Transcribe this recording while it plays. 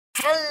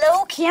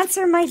Hello,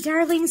 Cancer, my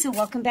darlings, and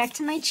welcome back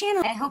to my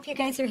channel. I hope you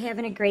guys are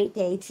having a great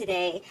day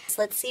today.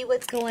 So let's see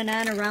what's going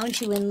on around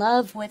you in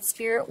love, what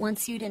Spirit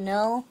wants you to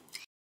know.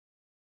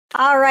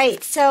 All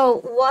right,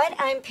 so what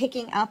I'm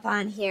picking up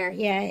on here,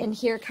 and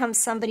here comes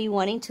somebody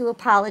wanting to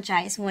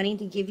apologize, wanting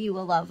to give you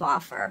a love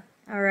offer,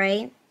 all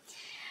right?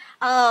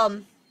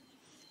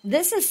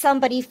 This is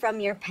somebody from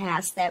your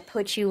past that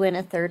put you in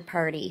a third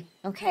party,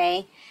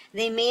 okay?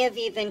 They may have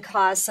even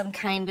caused some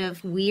kind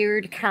of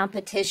weird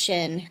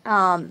competition.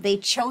 They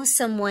chose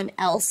someone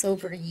else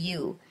over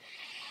you.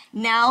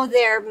 Now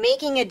they're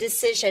making a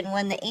decision.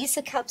 When the Ace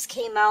of Cups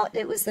came out,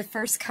 it was the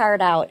first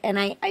card out, and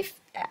I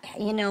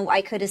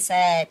could have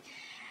said,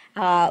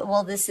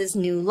 well, this is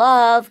new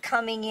love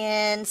coming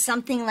in,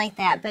 something like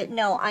that. But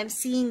no, I'm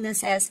seeing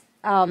this as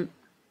a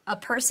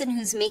person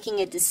who's making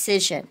a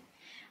decision.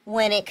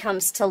 When it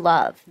comes to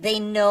love, they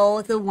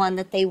know the one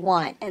that they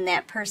want, and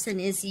that person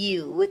is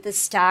you. With the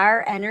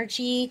star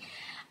energy,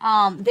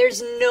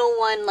 there's no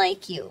one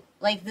like you.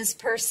 Like this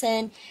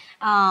person,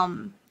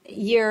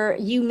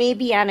 you may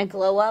be on a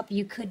glow up,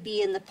 you could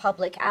be in the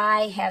public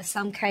eye, have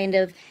some kind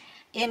of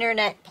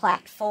internet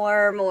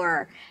platform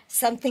or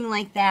something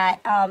like that.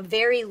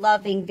 Very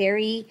loving,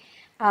 very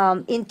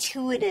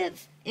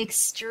intuitive,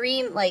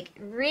 extreme, like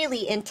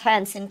really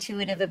intense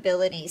intuitive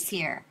abilities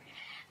here.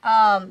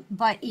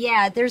 But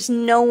yeah, there's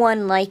no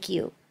one like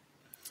you.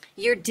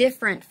 You're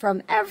different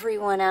from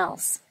everyone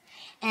else.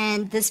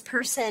 And this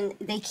person,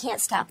 they can't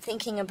stop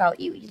thinking about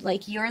you.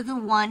 Like you're the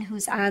one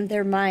who's on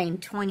their mind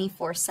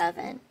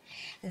 24/7.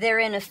 They're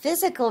in a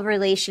physical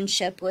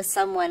relationship with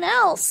someone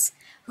else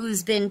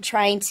who's been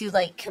trying to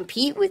like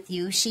compete with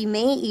you.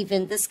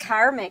 This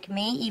karmic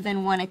may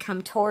even want to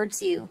come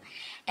towards you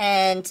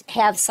and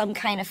have some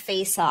kind of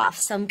face-off,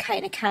 some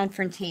kind of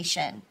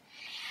confrontation.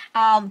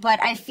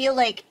 But I feel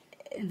like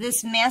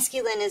this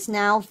masculine is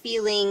now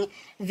feeling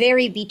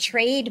very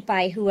betrayed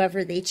by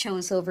whoever they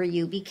chose over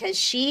you because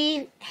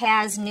she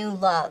has new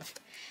love.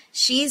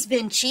 She's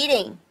been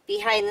cheating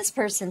behind this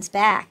person's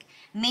back,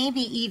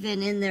 maybe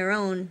even in their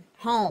own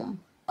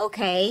home,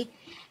 okay?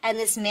 And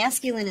this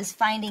masculine is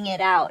finding it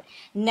out.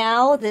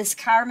 Now this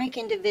karmic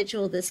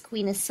individual, this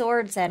Queen of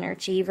Swords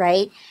energy,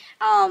 right?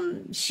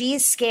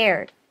 She's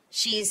scared.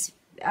 She's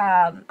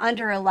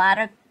under a lot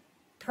of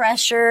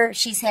pressure.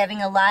 She's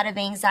having a lot of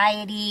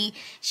anxiety.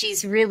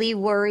 She's really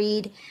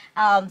worried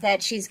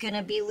that she's going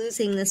to be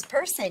losing this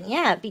person.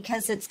 Yeah,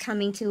 because it's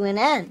coming to an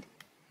end.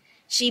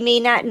 She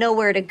may not know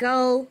where to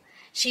go.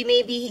 She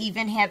may be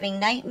even having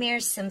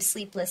nightmares, some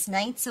sleepless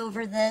nights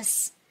over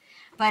this.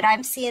 But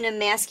I'm seeing a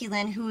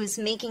masculine who is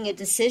making a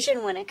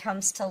decision when it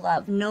comes to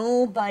love.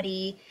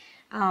 Nobody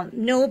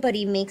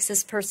makes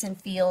this person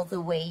feel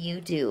the way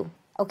you do,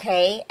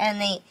 okay?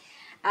 And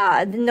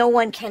no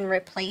one can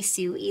replace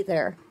you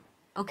either.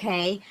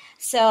 Okay,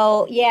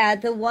 so yeah,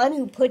 the one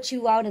who put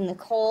you out in the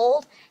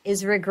cold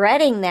is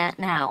regretting that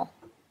now.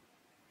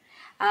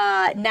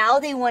 Now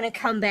they want to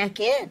come back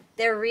in.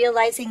 They're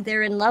realizing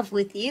they're in love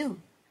with you.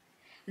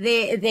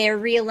 They're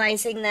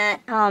realizing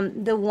that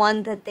the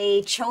one that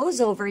they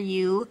chose over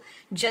you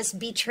just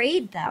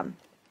betrayed them.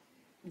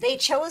 They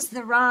chose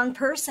the wrong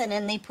person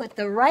and they put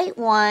the right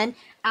one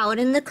out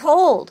in the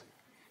cold.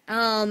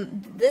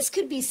 This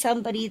could be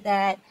somebody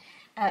that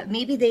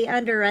maybe they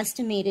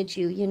underestimated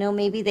you,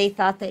 maybe they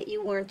thought that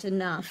you weren't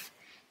enough.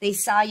 They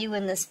saw you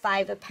in this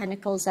Five of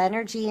Pentacles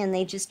energy and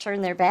they just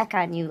turned their back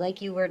on you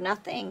like you were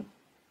nothing.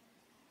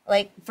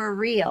 Like, for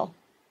real.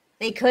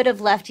 They could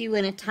have left you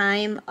in a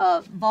time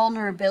of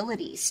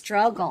vulnerability,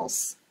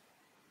 struggles.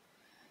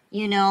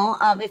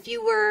 If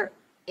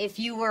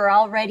you were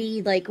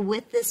already like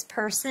with this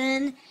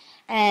person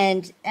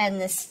and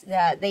this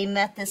they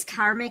met this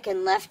karmic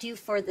and left you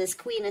for this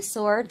Queen of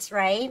Swords,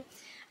 right?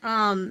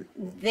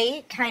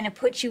 They kind of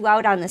put you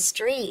out on the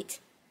street.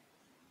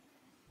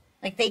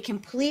 Like they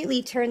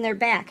completely turn their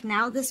back.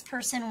 Now this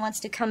person wants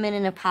to come in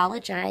and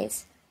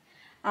apologize.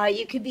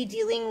 You could be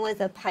dealing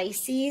with a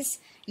Pisces.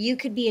 You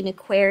could be an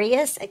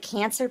Aquarius, a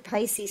Cancer,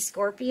 Pisces,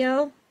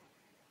 Scorpio.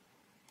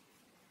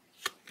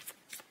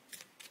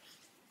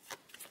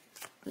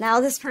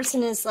 Now this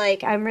person is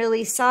like, I'm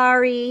really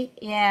sorry.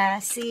 Yeah,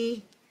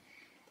 see?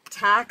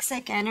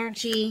 Toxic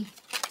energy.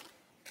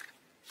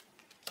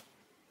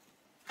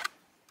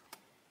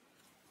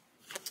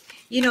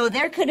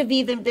 There could have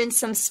even been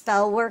some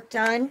spell work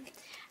done.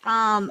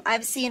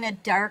 I've seen a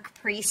dark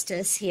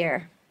priestess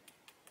here.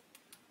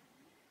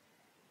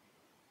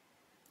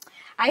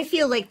 I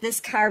feel like this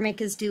karmic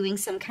is doing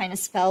some kind of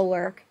spell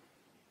work.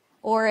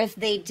 Or if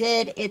they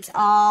did, it's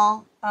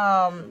all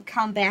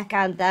come back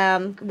on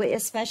them,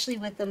 especially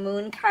with the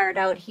moon card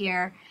out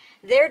here.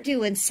 They're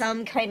doing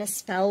some kind of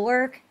spell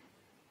work.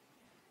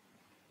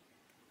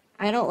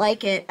 I don't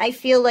like it. I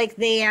feel like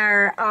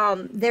they're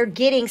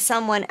getting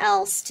someone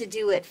else to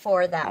do it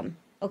for them,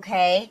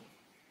 okay?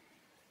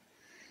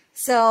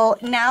 So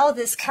now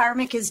this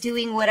karmic is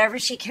doing whatever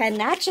she can,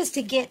 not just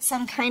to get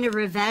some kind of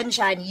revenge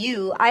on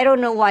you. I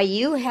don't know why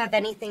you have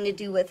anything to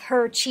do with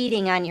her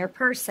cheating on your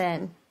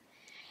person,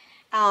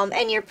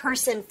 and your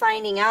person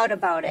finding out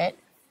about it.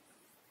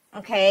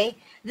 Okay,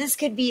 this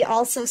could be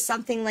also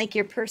something like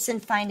your person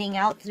finding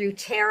out through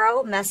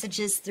tarot,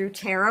 messages through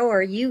tarot,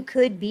 or you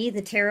could be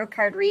the tarot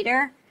card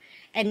reader,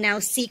 and now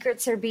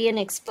secrets are being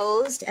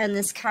exposed, and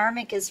this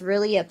karmic is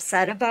really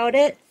upset about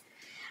it.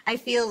 I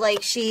feel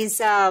like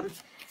she's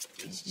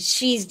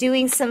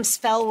doing some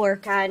spell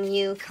work on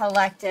you,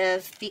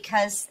 collective,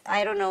 because,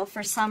 I don't know,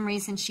 for some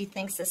reason she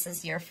thinks this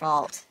is your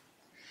fault.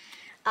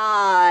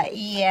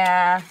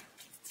 Yeah.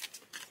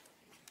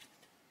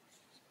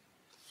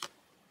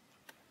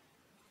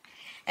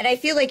 And I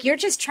feel like you're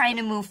just trying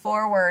to move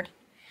forward.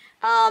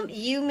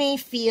 You may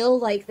feel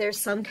like there's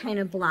some kind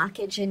of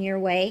blockage in your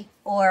way,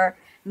 or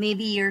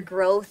maybe your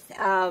growth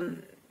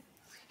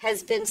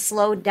has been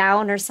slowed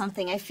down or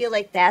something. I feel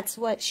like that's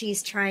what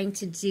she's trying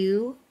to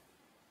do,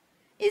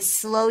 is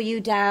slow you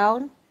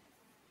down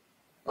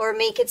or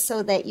make it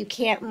so that you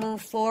can't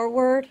move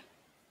forward.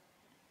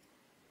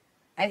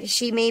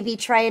 She may be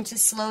trying to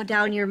slow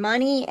down your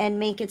money and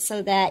make it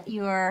so that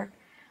your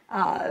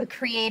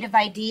creative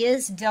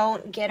ideas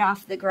don't get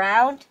off the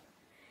ground.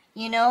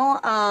 You know,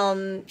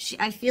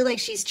 I feel like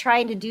she's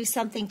trying to do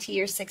something to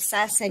your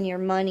success and your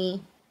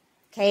money.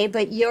 Okay,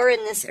 but you're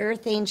in this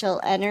earth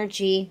angel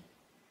energy.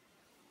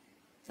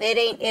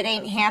 It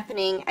ain't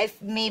happening.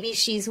 Maybe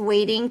she's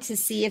waiting to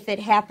see if it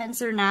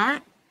happens or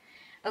not.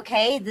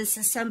 Okay, this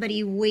is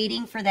somebody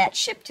waiting for that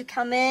ship to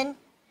come in.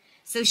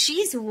 So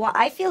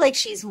I feel like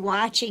she's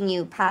watching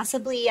you,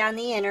 possibly on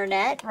the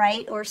internet,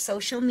 right, or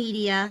social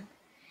media.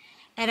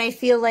 And I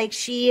feel like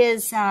she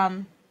is,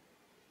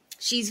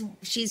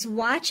 she's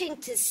watching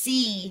to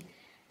see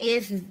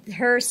if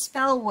her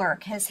spell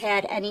work has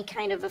had any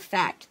kind of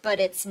effect, but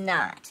it's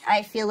not.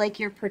 I feel like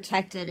you're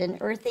protected. In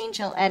earth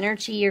angel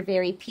energy, you're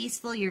very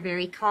peaceful, you're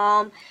very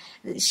calm.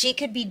 She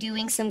could be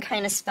doing some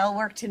kind of spell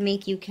work to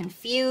make you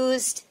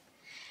confused,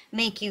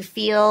 make you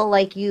feel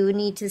like you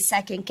need to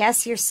second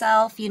guess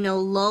yourself, you know,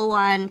 low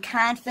on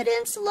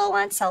confidence, low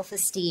on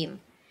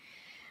self-esteem.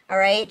 All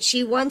right?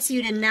 She wants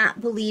you to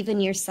not believe in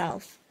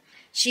yourself.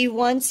 She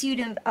wants you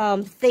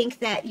to think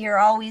that you're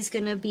always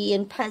going to be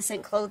in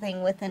peasant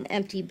clothing with an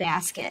empty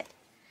basket.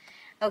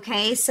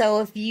 Okay, so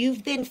if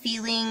you've been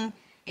feeling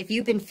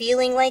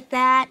like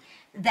that,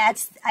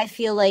 that's, I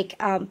feel like,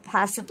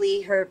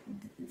 possibly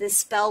the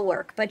spell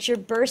work. But you're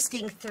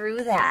bursting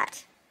through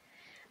that.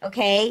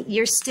 Okay,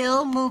 you're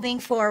still moving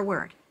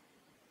forward.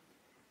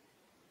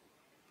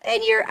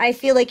 And I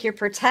feel like you're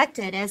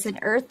protected as an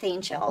earth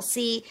angel.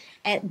 See,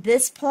 at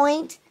this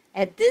point,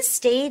 at this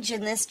stage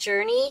in this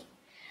journey,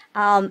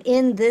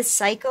 in this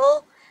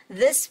cycle,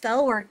 this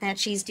spell work that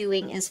she's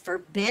doing is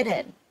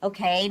forbidden,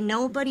 okay?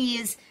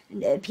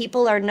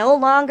 People are no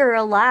longer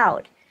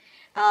allowed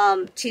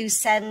to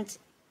send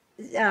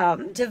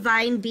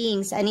divine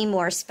beings any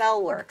more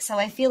spell work. So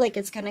I feel like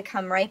it's going to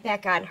come right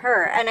back on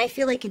her, and I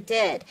feel like it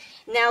did.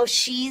 Now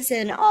she's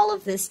in all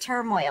of this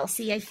turmoil.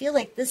 See, I feel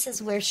like this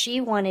is where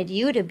she wanted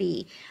you to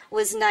be,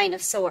 was Nine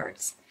of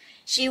Swords.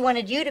 She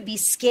wanted you to be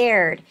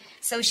scared.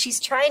 So she's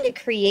trying to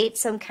create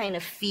some kind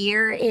of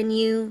fear in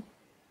you.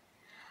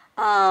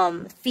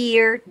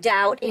 Fear,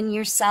 doubt in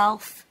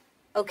yourself,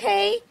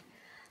 okay?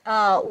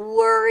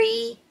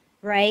 Worry,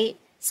 right?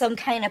 Some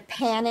kind of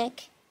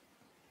panic.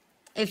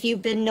 If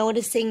you've been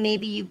noticing,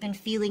 maybe you've been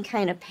feeling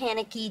kind of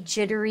panicky,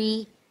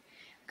 jittery,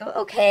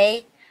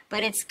 okay?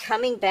 But it's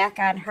coming back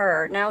on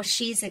her. Now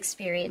she's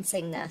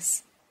experiencing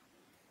this.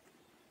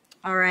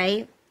 All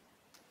right?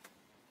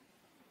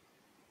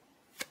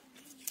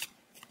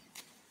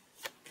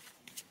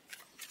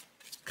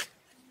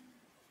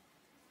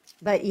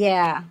 But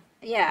yeah,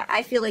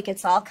 I feel like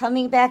it's all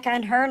coming back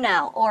on her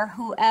now. Or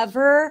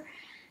whoever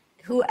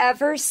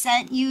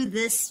sent you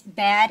this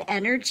bad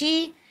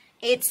energy,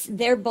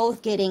 they're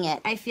both getting it.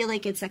 I feel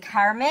like it's a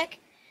karmic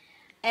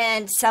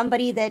and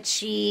somebody that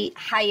she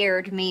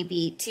hired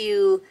maybe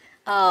to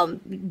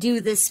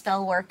do this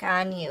spell work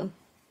on you.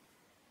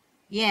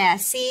 Yeah,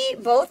 see,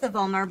 both of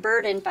them are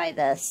burdened by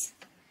this.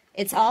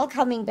 It's all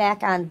coming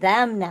back on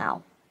them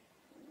now.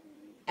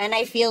 And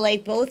I feel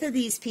like both of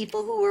these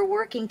people who were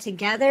working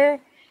together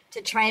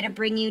to try to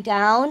bring you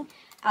down,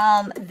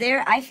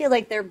 I feel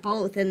like they're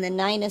both in the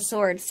Nine of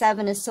Swords,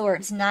 Seven of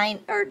Swords,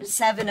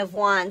 Seven of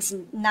Wands,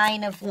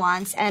 Nine of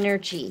Wands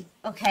energy,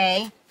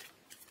 okay?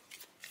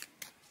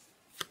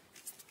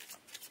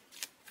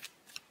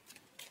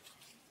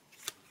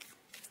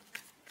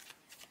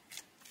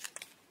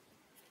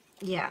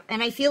 Yeah,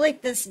 and I feel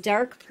like this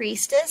dark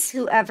priestess,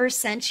 whoever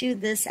sent you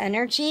this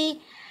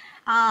energy,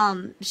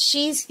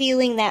 she's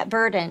feeling that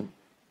burden,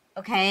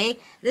 okay?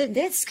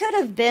 This could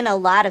have been a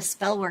lot of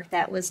spell work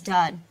that was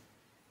done.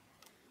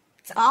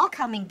 It's all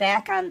coming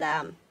back on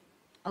them,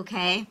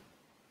 okay?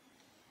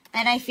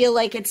 And I feel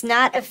like it's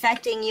not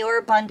affecting your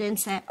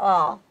abundance at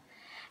all.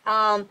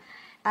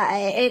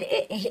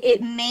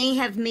 It may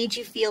have made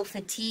you feel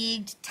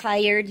fatigued,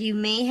 tired. You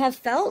may have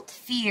felt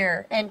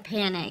fear and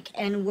panic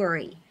and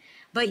worry.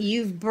 But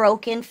you've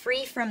broken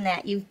free from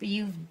that.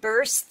 You've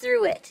burst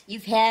through it.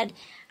 You've had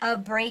a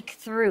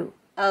breakthrough,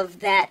 of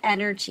that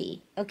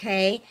energy,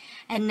 okay?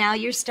 And now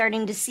you're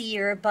starting to see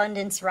your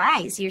abundance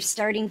rise. You're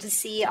starting to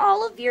see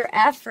all of your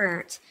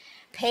effort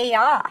pay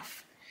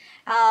off.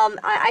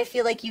 I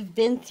feel like you've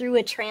been through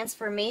a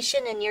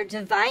transformation and you're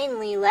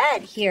divinely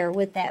led here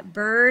with that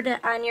bird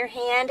on your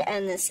hand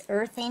and this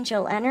earth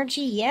angel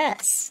energy.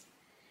 Yes.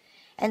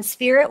 And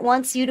Spirit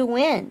wants you to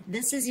win.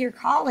 This is your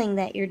calling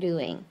that you're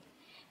doing.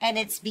 And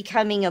it's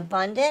becoming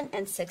abundant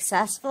and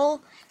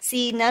successful.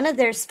 See, none of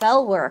their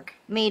spell work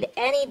made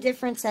any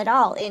difference at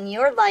all in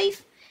your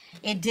life.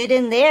 It did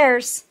in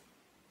theirs.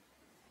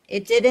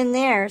 It did in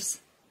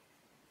theirs.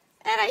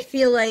 And I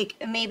feel like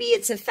maybe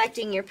it's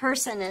affecting your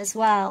person as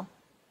well.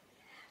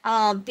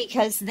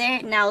 Because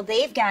now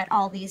they've got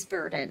all these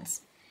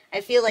burdens.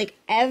 I feel like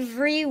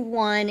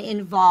everyone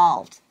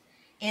involved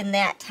in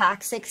that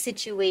toxic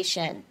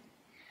situation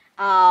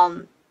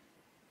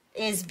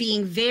is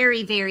being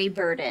very, very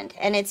burdened.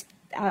 And it's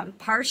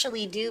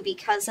partially due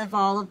because of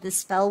all of the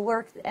spell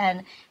work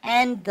and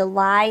the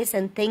lies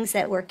and things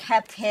that were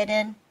kept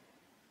hidden.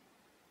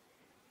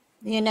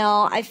 You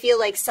know, I feel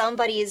like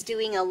somebody is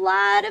doing a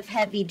lot of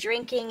heavy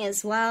drinking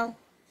as well.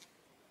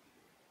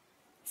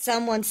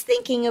 Someone's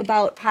thinking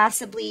about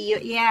possibly,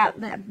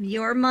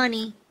 your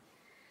money.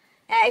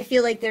 I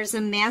feel like there's a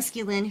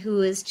masculine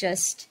who is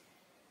just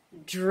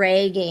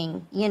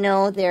dragging, you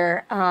know,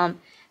 they're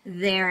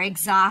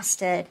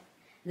exhausted.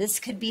 This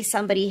could be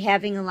somebody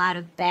having a lot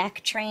of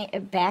back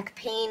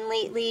pain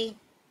lately,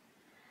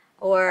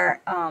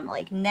 or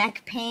like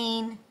neck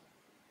pain.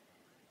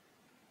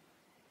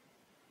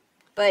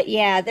 But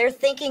yeah, they're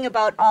thinking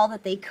about all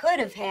that they could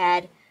have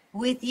had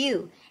with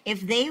you.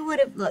 If they would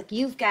have, look,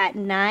 you've got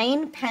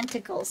 9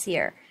 pentacles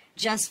here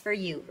just for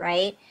you,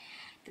 right?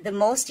 The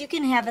most you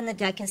can have in the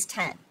deck is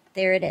 10.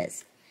 There it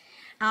is.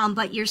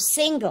 But you're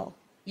single.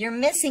 You're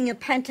missing a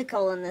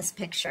pentacle in this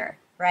picture,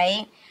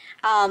 right?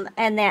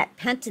 And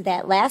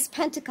that last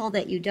pentacle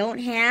that you don't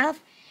have,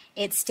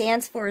 it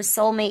stands for a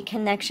soulmate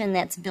connection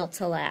that's built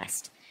to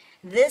last.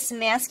 This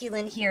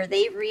masculine here,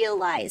 they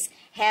realize,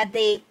 had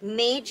they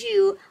made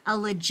you a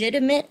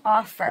legitimate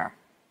offer,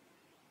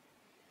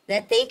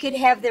 that they could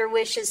have their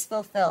wishes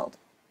fulfilled.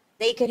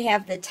 They could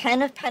have the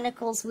 10 of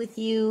Pentacles with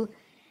you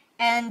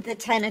and the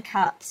 10 of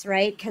Cups,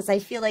 right? Because I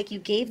feel like you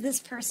gave this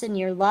person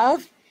your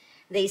love.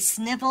 They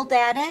sniveled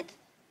at it.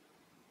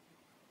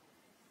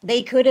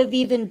 They could have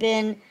even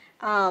been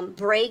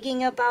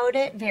bragging about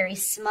it, very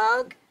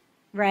smug,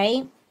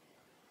 right?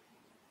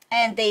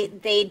 And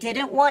they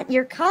didn't want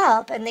your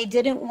cup, and they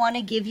didn't want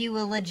to give you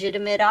a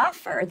legitimate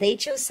offer. They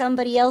chose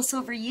somebody else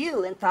over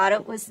you and thought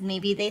it was,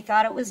 maybe they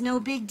thought it was no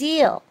big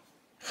deal.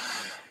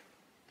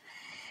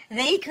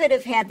 They could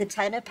have had the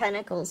 10 of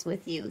Pentacles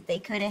with you. They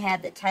could have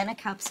had the 10 of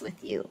Cups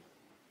with you.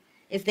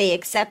 If they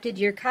accepted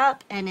your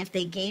cup and if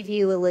they gave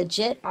you a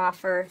legit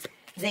offer,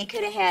 they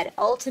could have had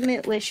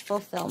ultimate wish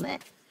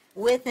fulfillment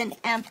with an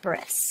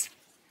Empress.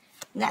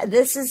 Now,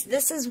 this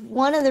is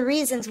one of the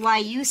reasons why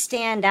you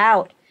stand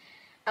out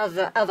of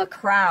a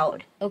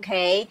crowd,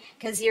 okay?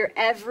 Because you're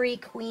every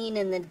queen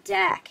in the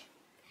deck.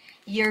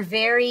 You're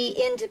very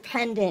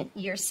independent.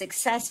 You're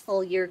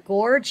successful. You're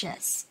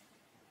gorgeous.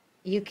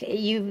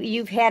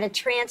 You've had a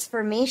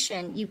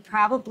transformation. You've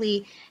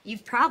probably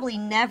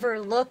never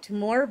looked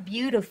more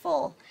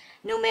beautiful,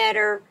 no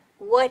matter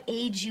what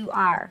age you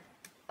are,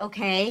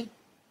 okay?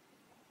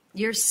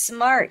 You're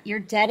smart, you're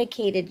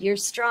dedicated, you're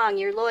strong,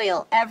 you're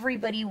loyal.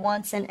 Everybody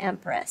wants an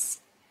Empress.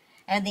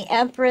 And the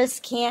Empress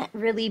can't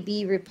really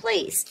be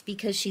replaced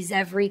because she's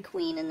every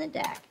queen in the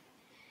deck.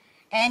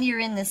 And you're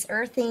in this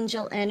Earth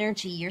Angel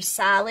energy. You're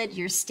solid,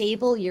 you're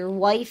stable, you're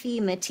wifey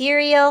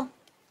material.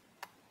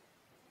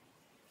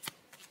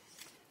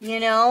 You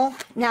know,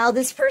 now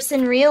this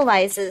person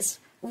realizes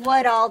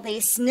what all they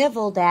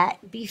sniveled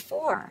at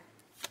before.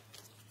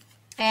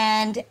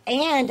 And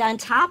on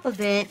top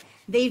of it,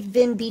 they've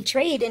been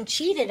betrayed and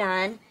cheated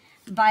on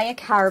by a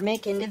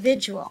karmic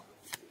individual.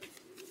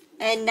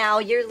 And now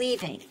you're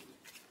leaving.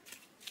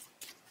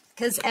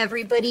 Because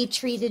everybody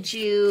treated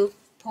you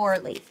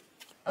poorly.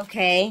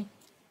 Okay?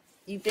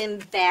 You've been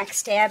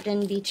backstabbed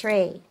and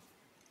betrayed.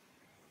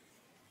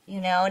 You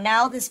know,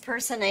 now this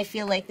person, I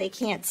feel like they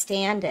can't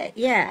stand it.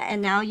 Yeah,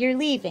 and now you're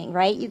leaving,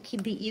 right? You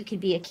could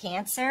be a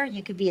Cancer,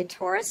 you could be a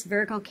Taurus,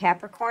 Virgo,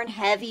 Capricorn,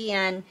 heavy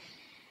on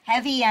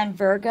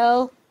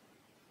Virgo.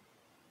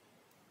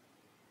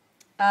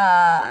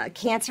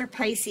 Cancer,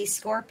 Pisces,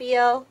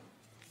 Scorpio,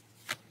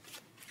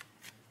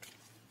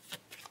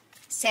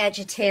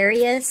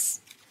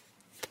 Sagittarius,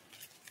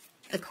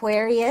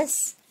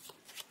 Aquarius.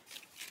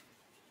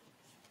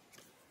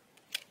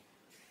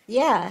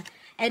 Yeah,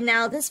 and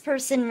now this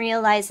person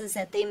realizes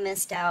that they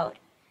missed out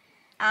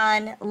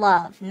on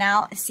love.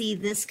 Now, see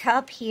this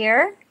cup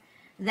here?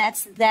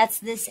 That's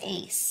this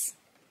ace.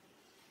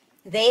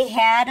 They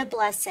had a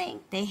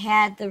blessing. They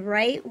had the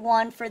right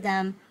one for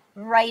them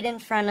right in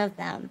front of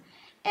them.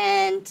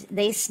 And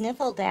they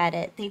sniffled at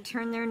it. They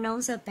turned their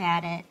nose up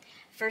at it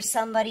for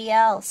somebody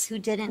else who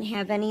didn't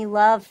have any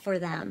love for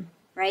them,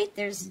 right?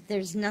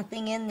 There's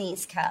nothing in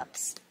these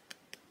cups.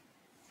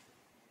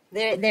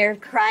 They're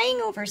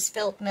crying over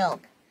spilt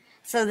milk.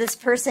 So this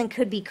person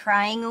could be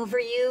crying over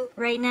you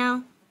right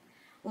now,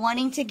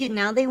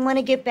 now they want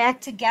to get back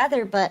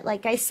together. But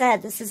like I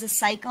said, this is a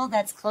cycle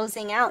that's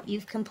closing out.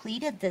 You've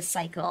completed this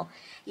cycle.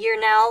 You're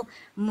now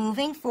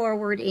moving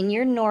forward in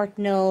your North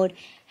Node,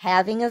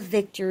 having a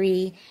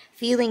victory,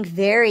 feeling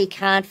very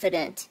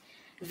confident,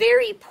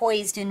 very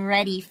poised and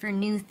ready for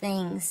new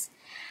things.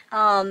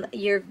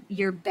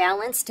 You're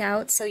balanced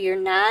out, so you're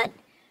not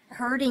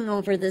hurting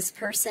over this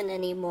person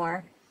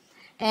anymore.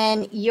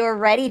 And you're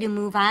ready to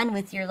move on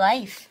with your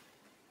life.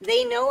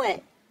 They know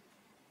it.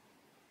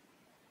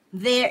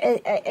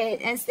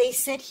 As they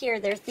sit here,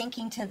 they're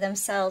thinking to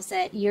themselves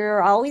that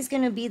you're always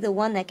going to be the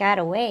one that got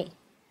away.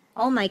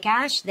 Oh my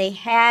gosh, they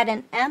had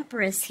an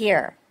Empress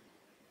here.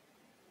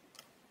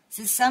 This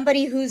is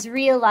somebody who's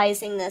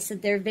realizing this,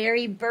 that they're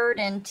very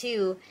burdened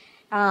too,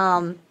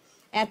 at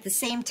the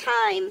same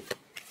time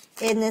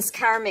in this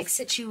karmic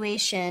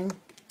situation.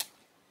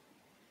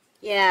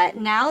 Yeah,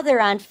 now they're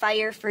on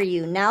fire for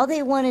you. Now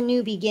they want a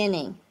new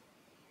beginning.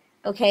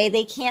 Okay,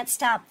 they can't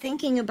stop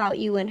thinking about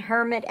you in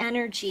Hermit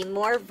energy.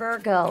 More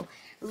Virgo,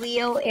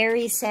 Leo,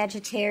 Aries,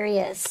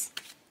 Sagittarius.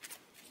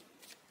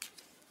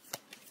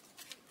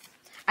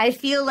 I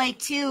feel like,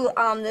 too,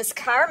 this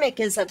karmic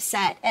is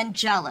upset and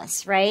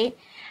jealous, right?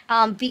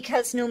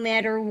 Because no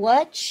matter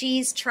what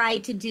she's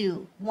tried to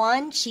do,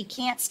 one, she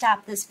can't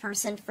stop this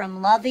person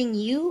from loving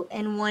you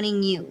and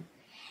wanting you.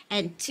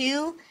 And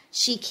two,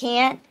 she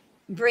can't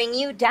bring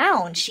you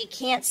down. She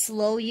can't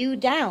slow you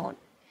down.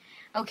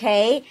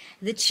 Okay,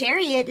 the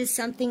Chariot is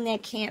something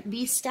that can't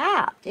be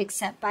stopped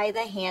except by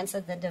the hands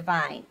of the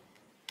divine.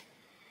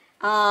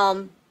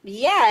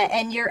 Yeah,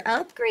 and you're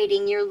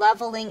upgrading, you're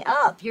leveling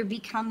up, you're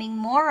becoming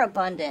more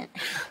abundant.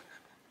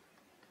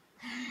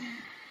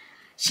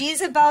 She's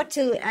about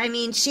to,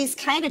 she's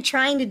kind of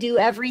trying to do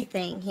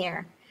everything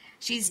here.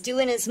 She's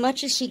doing as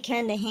much as she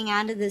can to hang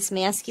on to this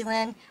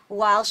masculine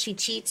while she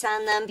cheats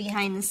on them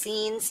behind the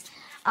scenes.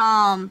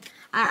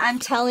 I'm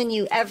telling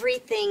you,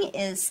 everything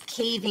is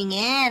caving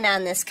in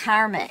on this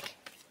karmic,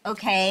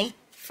 okay?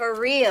 For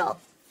real.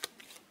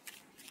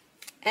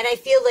 And I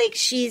feel like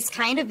she's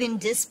kind of in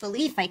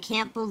disbelief. I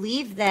can't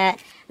believe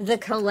that the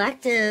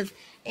collective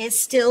is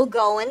still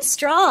going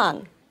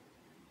strong.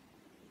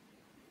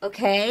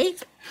 Okay?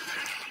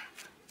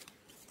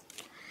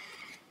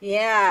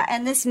 Yeah,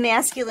 and this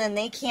masculine,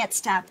 they can't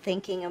stop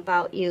thinking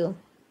about you.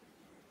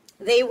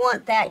 They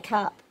want that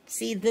cup.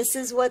 See, this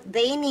is what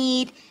they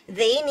need.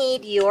 They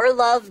need your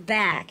love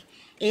back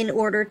in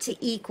order to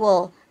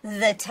equal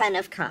the 10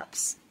 of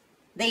Cups.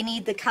 They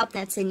need the cup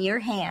that's in your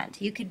hand.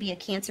 You could be a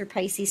Cancer,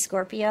 Pisces,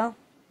 Scorpio.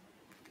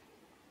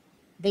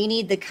 They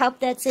need the cup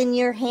that's in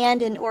your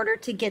hand in order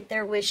to get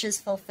their wishes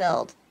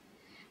fulfilled.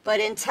 But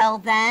until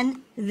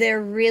then,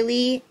 they're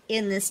really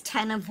in this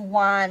 10 of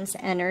Wands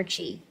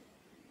energy.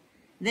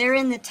 They're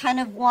in the 10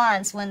 of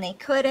Wands when they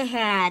could have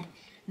had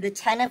the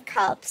 10 of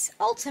Cups,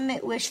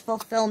 ultimate wish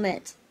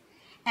fulfillment,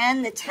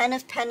 and the 10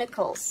 of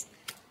Pentacles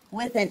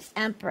with an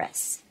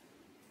Empress.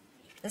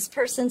 This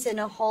person's in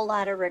a whole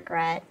lot of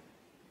regret.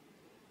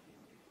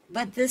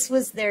 But this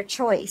was their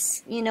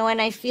choice, you know,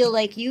 and I feel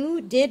like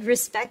you did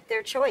respect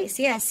their choice.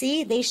 Yeah,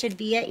 see, they should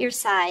be at your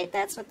side.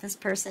 That's what this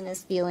person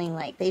is feeling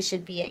like. They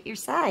should be at your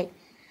side.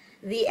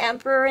 The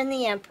Emperor and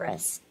the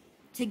Empress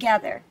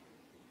together.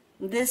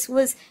 This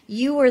was,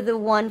 you were the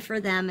one for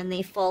them, and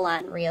they full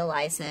on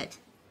realize it.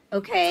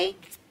 Okay?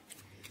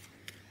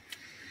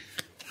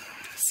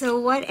 So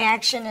what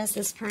action is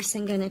this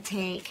person going to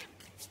take?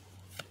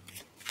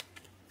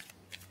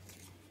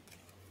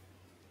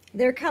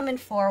 They're coming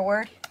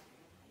forward.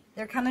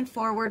 They're coming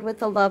forward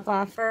with a love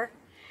offer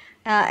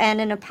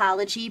and an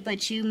apology,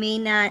 but you may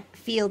not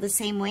feel the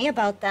same way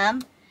about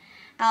them.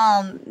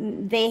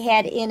 They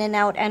had in and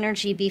out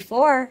energy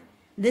before.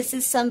 This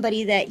is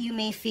somebody that you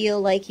may feel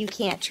like you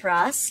can't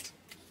trust.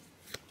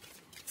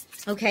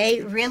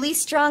 Okay, really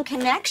strong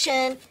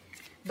connection,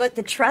 but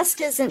the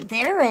trust isn't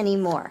there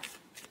anymore.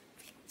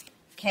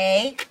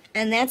 Okay,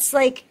 and that's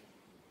like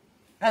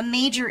a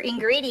major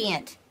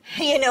ingredient.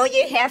 You know,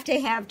 you have to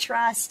have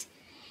trust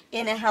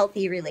in a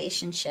healthy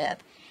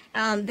relationship.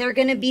 They're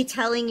going to be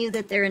telling you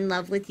that they're in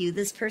love with you.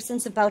 This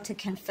person's about to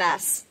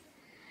confess.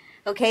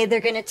 Okay,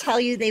 they're going to tell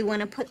you they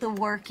want to put the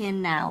work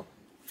in now.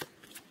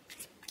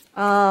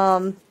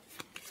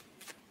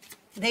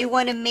 They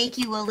want to make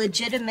you a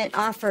legitimate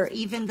offer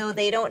even though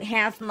they don't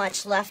have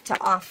much left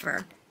to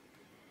offer.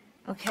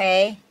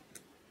 Okay?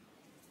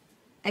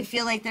 I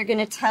feel like they're going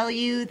to tell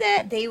you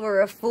that they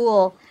were a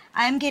fool.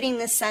 I'm getting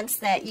the sense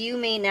that you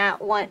may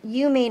not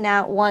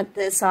want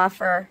this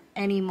offer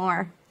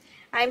anymore.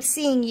 I'm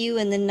seeing you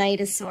in the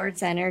Knight of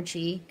Swords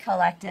energy,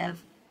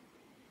 collective.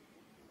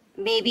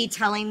 Maybe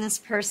telling this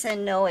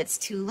person, no, it's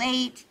too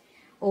late,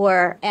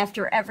 or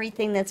after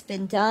everything that's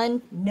been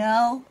done,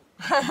 no,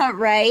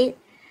 right?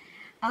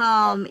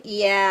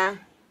 Yeah.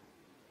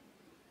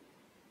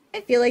 I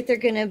feel like they're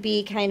going to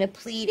be kind of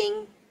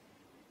pleading,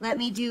 let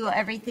me do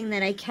everything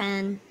that I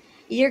can.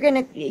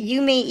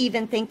 You may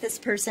even think this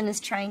person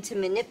is trying to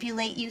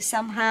manipulate you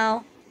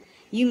somehow.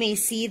 You may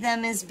see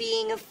them as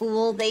being a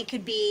fool. They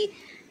could be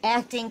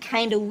acting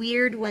kind of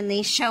weird when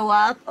they show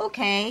up,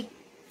 okay?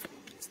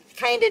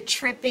 Kind of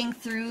tripping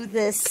through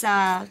this,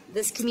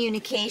 this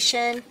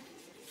communication.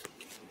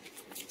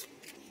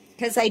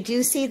 Because I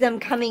do see them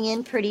coming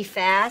in pretty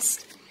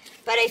fast.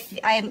 But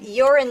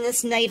you're in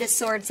this Knight of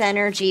Swords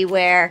energy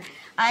where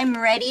I'm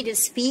ready to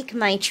speak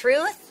my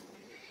truth.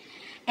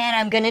 And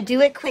I'm going to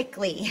do it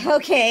quickly,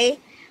 okay?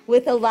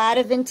 With a lot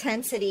of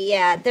intensity.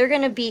 Yeah, they're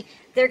going to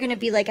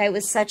be like, I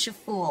was such a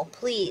fool.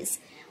 Please,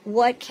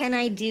 what can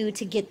I do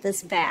to get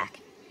this back?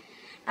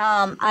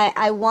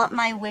 I want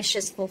my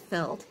wishes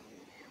fulfilled.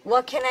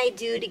 What can I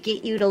do to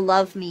get you to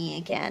love me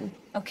again?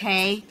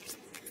 Okay?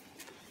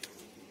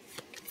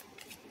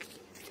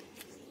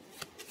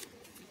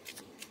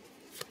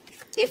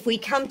 If we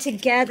come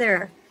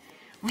together,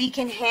 we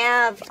can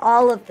have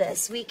all of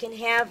this. We can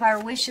have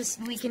our wishes.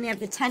 We can have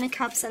the Ten of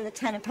Cups and the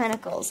Ten of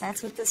Pentacles.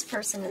 That's what this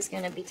person is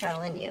going to be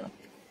telling you,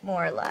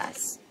 more or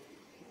less.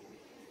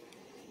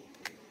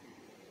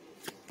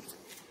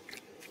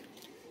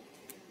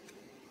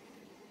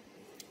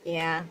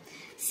 Yeah.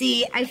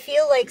 See, I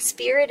feel like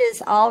Spirit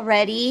is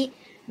already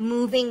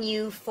moving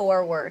you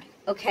forward,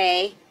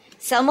 okay?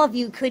 Some of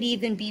you could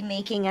even be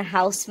making a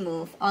house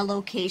move, a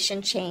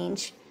location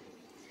change.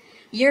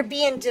 You're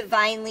being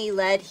divinely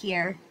led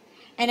here.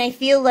 And I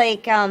feel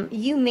like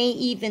you may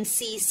even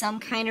see some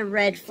kind of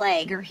red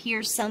flag or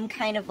hear some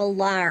kind of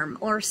alarm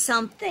or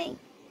something.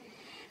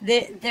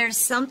 There's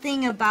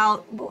something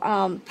about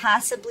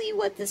possibly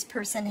what this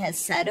person has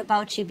said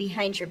about you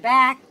behind your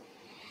back.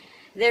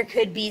 There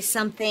could be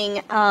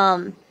something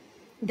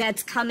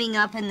that's coming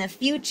up in the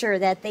future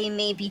that they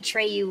may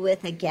betray you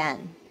with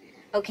again.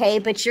 Okay,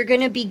 but you're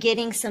going to be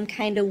getting some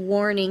kind of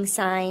warning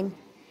sign.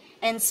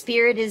 And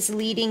Spirit is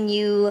leading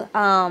you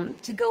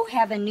to go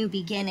have a new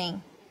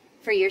beginning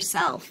for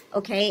yourself,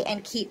 okay?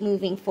 And keep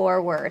moving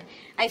forward.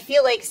 I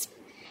feel like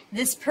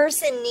this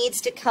person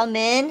needs to come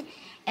in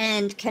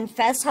and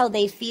confess how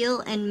they feel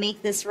and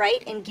make this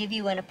right and give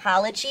you an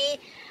apology.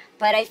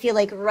 But I feel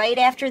like right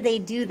after they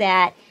do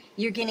that,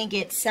 you're going to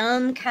get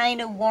some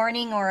kind of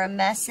warning or a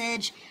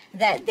message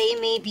that they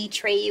may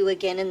betray you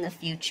again in the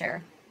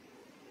future.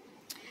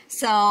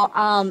 So,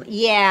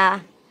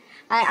 yeah.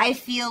 I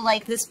feel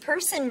like this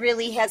person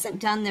really hasn't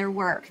done their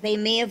work. They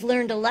may have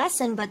learned a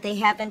lesson, but they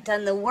haven't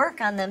done the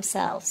work on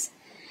themselves.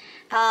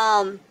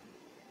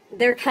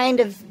 They're kind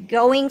of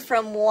going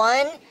from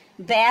one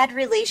bad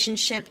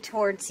relationship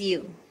towards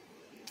you.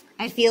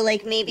 I feel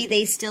like maybe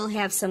they still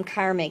have some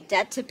karmic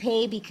debt to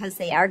pay because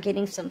they are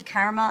getting some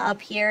karma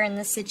up here in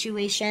this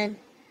situation.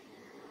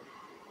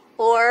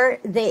 Or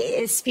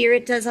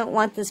Spirit doesn't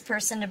want this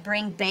person to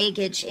bring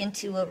baggage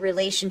into a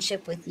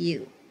relationship with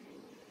you.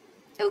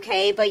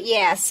 Okay, but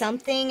yeah,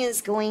 something is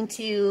going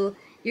to,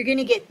 you're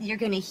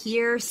going to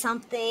hear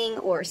something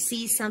or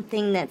see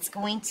something that's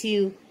going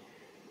to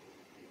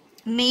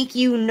make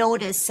you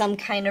notice some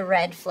kind of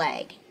red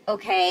flag,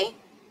 okay?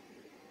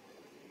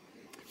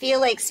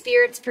 Feel like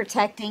Spirit's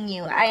protecting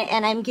you.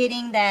 And I'm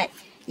getting that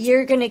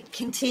you're going to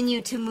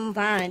continue to move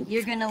on.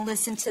 You're going to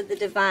listen to the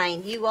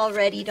divine. You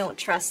already don't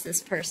trust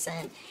this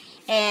person.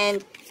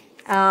 And,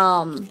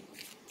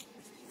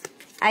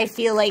 I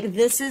feel like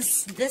this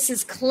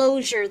is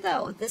closure,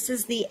 though. This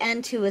is the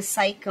end to a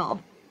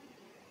cycle.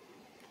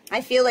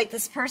 I feel like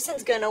this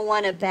person's going to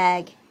want to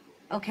beg,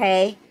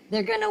 okay?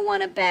 They're going to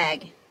want to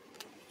beg.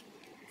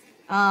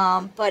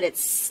 But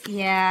it's,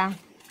 yeah.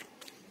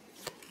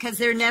 Because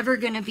they're never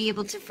going to be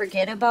able to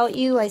forget about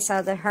you. I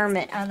saw the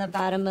Hermit on the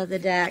bottom of the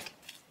deck.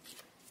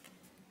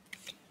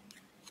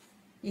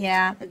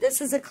 Yeah, but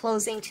this is a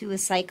closing to a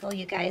cycle,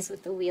 you guys,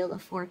 with the Wheel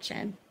of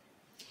Fortune.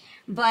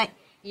 But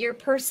your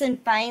person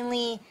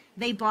finally,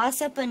 they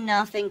boss up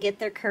enough and get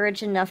their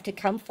courage enough to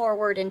come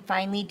forward and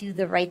finally do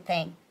the right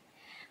thing.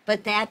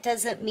 But that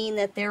doesn't mean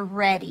that they're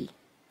ready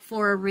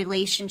for a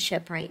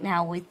relationship right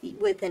now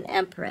with an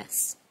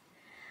Empress.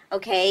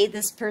 Okay,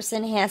 this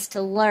person has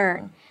to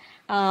learn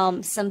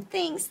some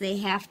things. They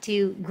have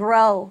to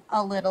grow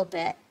a little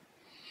bit.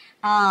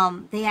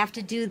 They have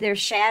to do their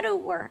shadow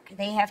work.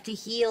 They have to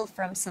heal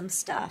from some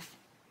stuff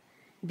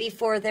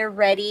before they're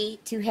ready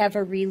to have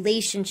a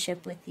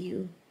relationship with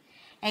you.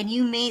 And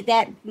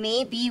that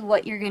may be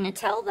what you're going to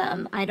tell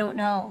them. I don't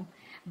know.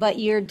 But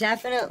you're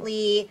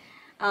definitely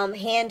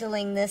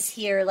handling this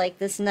here like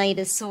this Knight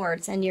of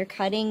Swords. And you're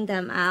cutting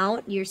them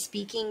out. You're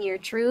speaking your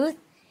truth.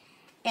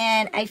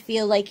 And I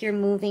feel like you're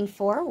moving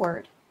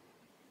forward.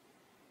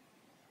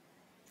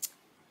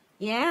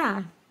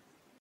 Yeah.